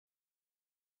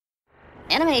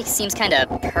Anime seems kinda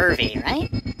pervy, right?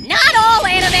 Not all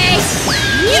anime!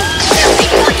 You filthy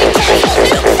fucking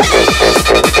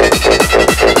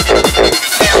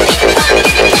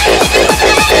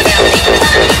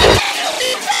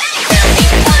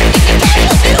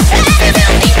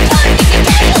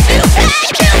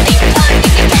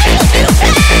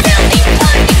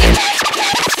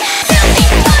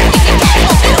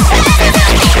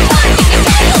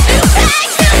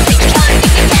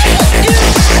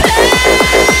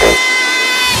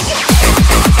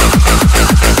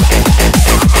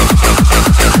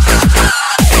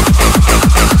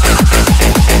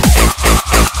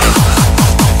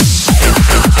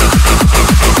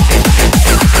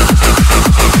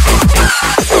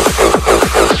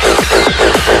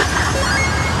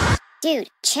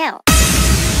Dude, chill.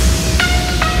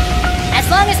 As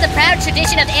long as the proud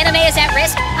tradition of anime is at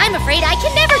risk, I'm afraid I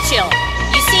can never chill.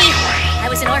 You see, I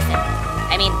was an orphan.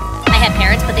 I mean, I had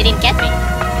parents, but they didn't get me.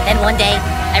 Then one day,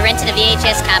 I rented a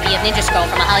VHS copy of Ninja Scroll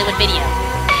from a Hollywood video.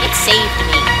 It saved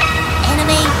me.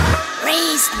 Anime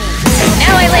raised me.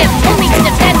 Now I live only to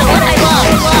defend the one I love.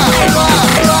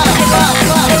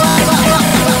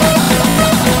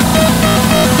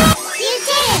 You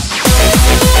did it!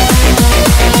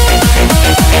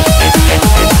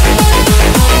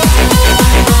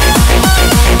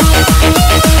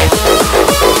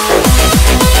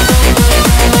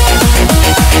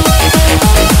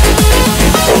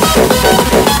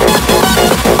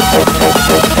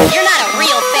 You're not a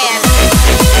real fan.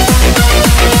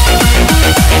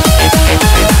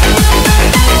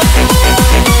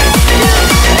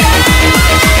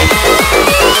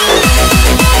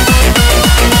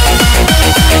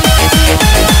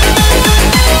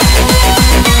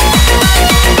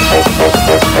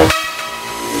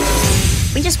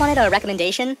 We just wanted a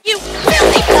recommendation. You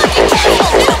filthy fucking